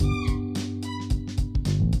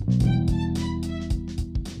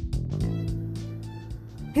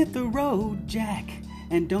Hit the road, Jack,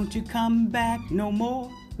 and don't you come back no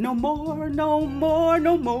more, no more, no more,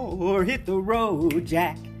 no more. Hit the road,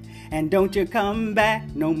 Jack, and don't you come back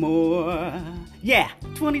no more. Yeah,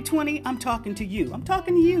 2020, I'm talking to you. I'm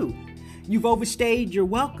talking to you. You've overstayed your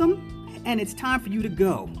welcome, and it's time for you to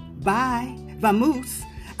go. Bye, vamoose,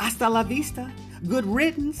 hasta la vista, good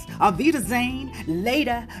riddance, auf Wiedersehen,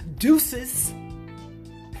 later, deuces.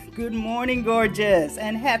 Good morning, gorgeous,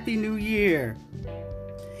 and Happy New Year.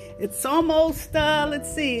 It's almost,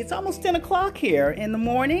 it's almost 10 o'clock here in the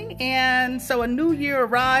morning, and so a new year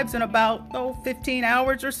arrives in about, 15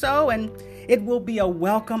 hours or so, and it will be a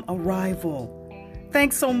welcome arrival.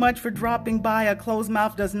 Thanks so much for dropping by. A closed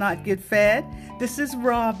mouth does not get fed. This is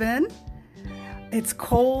Robin. It's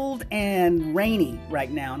cold and rainy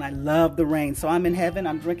right now, and I love the rain. So I'm in heaven,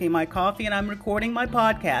 I'm drinking my coffee, and I'm recording my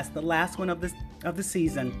podcast, the last one of the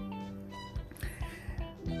season.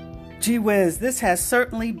 Gee whiz, this has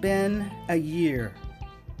certainly been a year.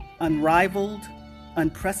 Unrivaled,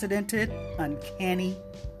 unprecedented, uncanny,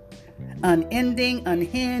 unending,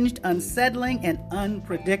 unhinged, unsettling, and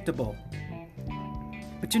unpredictable.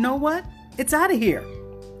 But you know what? It's out of here.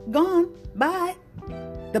 Gone. Bye.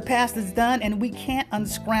 The past is done, and we can't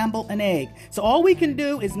unscramble an egg. So all we can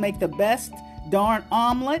do is make the best darn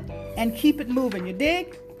omelet and keep it moving. You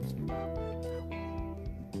dig?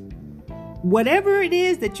 Whatever it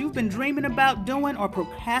is that you've been dreaming about doing or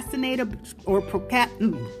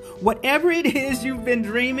whatever it is you've been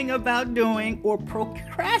dreaming about doing or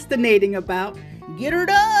procrastinating about, get her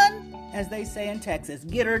done, as they say in Texas.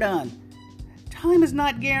 Get her done. Time is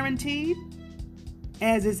not guaranteed,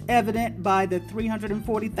 as is evident by the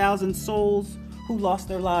 340,000 souls who lost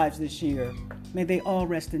their lives this year. May they all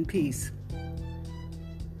rest in peace.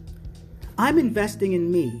 I'm investing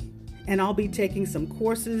in me, and I'll be taking some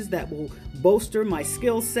courses that will bolster my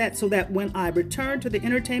skill set so that when I return to the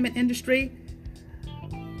entertainment industry,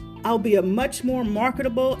 I'll be a much more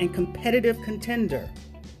marketable and competitive contender.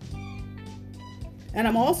 And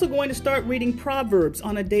I'm also going to start reading Proverbs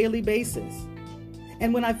on a daily basis.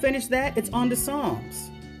 And when I finish that, it's on to Psalms.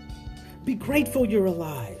 Be grateful you're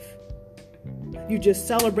alive. You just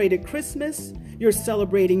celebrated Christmas. You're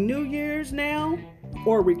celebrating New Year's now,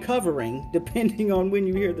 or recovering, depending on when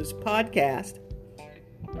you hear this podcast.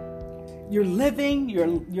 You're living,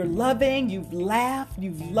 you're loving, you've laughed,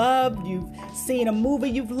 you've loved, you've seen a movie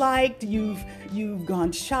you've liked, you've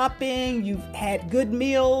gone shopping, you've had good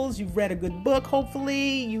meals, you've read a good book,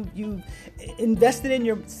 hopefully, you've invested in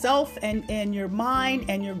yourself and your mind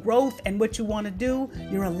and your growth and what you want to do.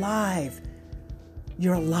 You're alive.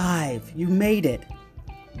 You're alive. You made it.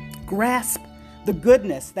 Grasp the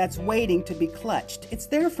goodness that's waiting to be clutched. It's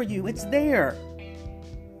there for you. It's there.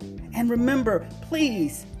 And remember,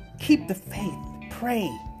 please, keep the faith. Pray.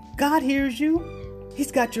 God hears you.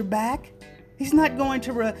 He's got your back. He's not going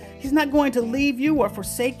to leave you or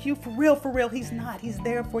forsake you. For real, he's not. He's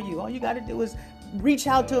there for you. All you got to do is reach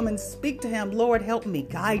out to him and speak to him. Lord, help me,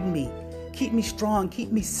 guide me, keep me strong,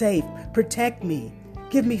 keep me safe, protect me,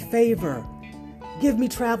 give me favor, give me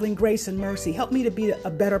traveling grace and mercy. Help me to be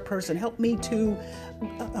a better person. Help me to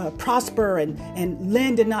prosper and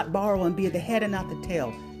lend and not borrow and be the head and not the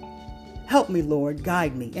tail. Help me, Lord,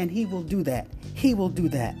 guide me. And he will do that. He will do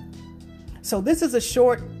that. So this is a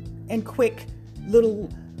short and quick little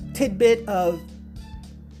tidbit of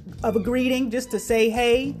a greeting just to say,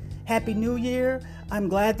 hey, Happy New Year. I'm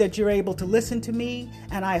glad that you're able to listen to me,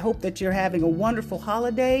 and I hope that you're having a wonderful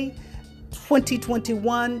holiday.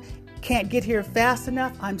 2021 can't get here fast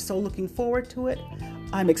enough. I'm so looking forward to it.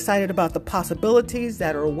 I'm excited about the possibilities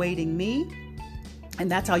that are awaiting me. And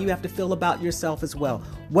that's how you have to feel about yourself as well.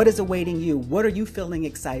 What is awaiting you? What are you feeling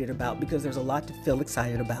excited about? Because there's a lot to feel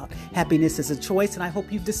excited about. Happiness is a choice, and I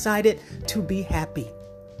hope you've decided to be happy.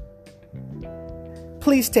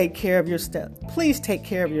 Please take care of yourself. Please take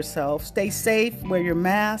care of yourself. Stay safe. Wear your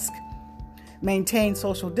mask. Maintain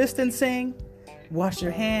social distancing. Wash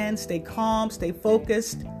your hands. Stay calm. Stay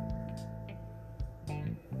focused.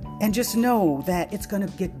 And just know that it's going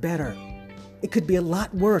to get better. It could be a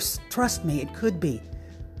lot worse. Trust me, it could be.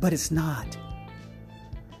 But it's not.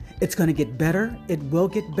 It's going to get better. It will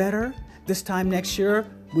get better. This time next year,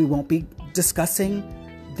 we won't be discussing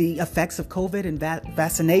the effects of COVID and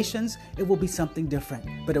vaccinations. It will be something different,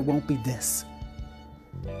 but it won't be this.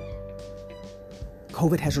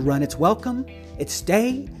 COVID has run its welcome. It's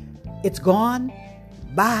stay. It's gone.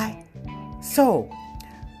 Bye. So,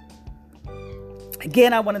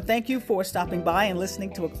 again, I want to thank you for stopping by and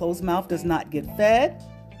listening to A Closed Mouth Does Not Get Fed.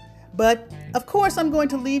 But, of course, I'm going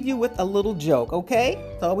to leave you with a little joke, okay?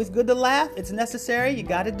 It's always good to laugh. It's necessary. You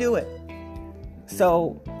got to do it.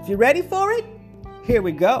 So, if you're ready for it, Here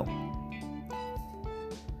we go.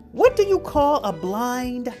 What do you call a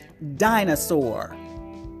blind dinosaur?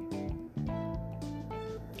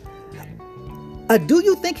 Do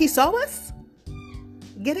you think he saw us?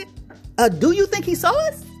 Get it? Do you think he saw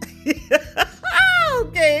us?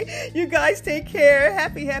 Okay, you guys take care.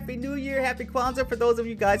 Happy New Year. Happy Kwanzaa for those of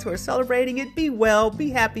you guys who are celebrating it. Be well, be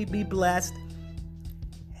happy, be blessed.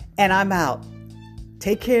 And I'm out.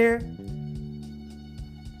 Take care.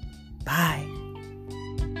 Bye.